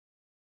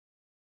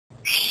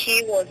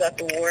He was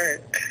at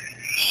work.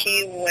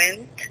 He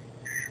went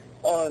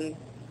on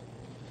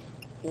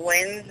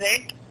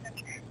Wednesday.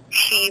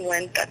 He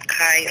went at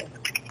Cayo.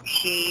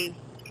 He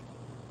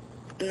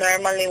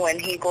normally when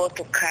he go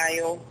to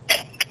Cayo,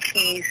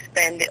 he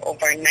spend the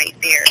overnight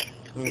there.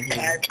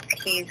 Because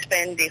he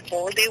spent the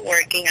whole day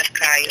working at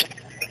Cayo.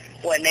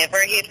 Whenever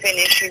he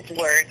finishes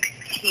work,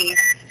 he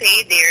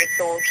stay there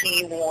so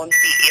he won't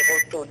be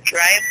able to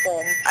drive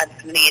home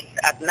at late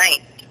at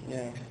night.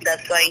 Yeah.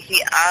 That's why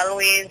he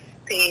always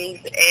stays,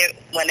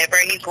 whenever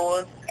he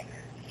goes,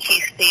 he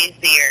stays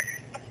there.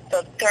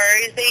 So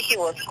Thursday he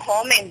was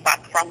coming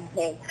back from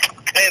home,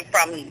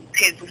 from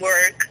his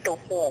work to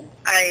home.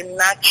 I'm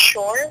not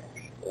sure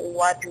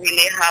what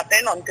really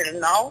happened until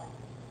now.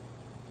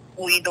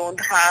 We don't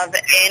have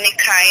any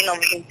kind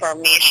of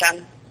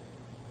information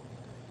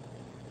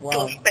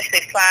to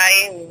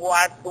specify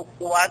what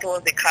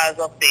was the cause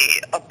of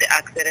the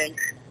accident.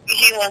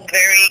 He was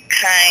very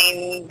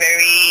kind,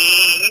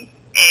 very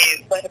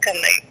what can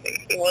I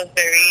say? He was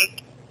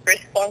very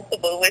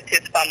responsible with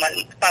his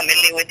family,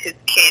 with his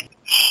kids.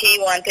 He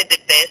wanted the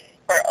best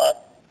for us.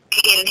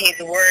 In his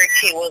work,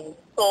 he was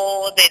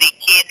so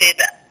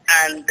dedicated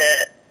and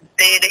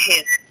did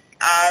his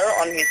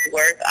all on his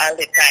work all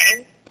the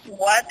time.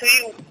 What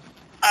we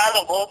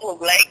all of us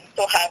would like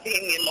to have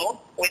him,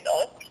 with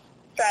us.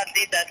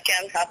 Sadly, that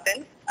can't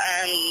happen,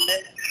 and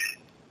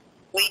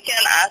we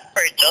can ask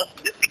for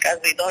justice because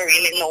we don't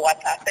really know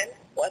what happened.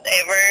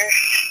 Whatever,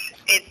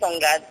 it's on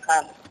God's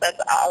hand. That's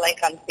all I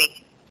can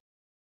say.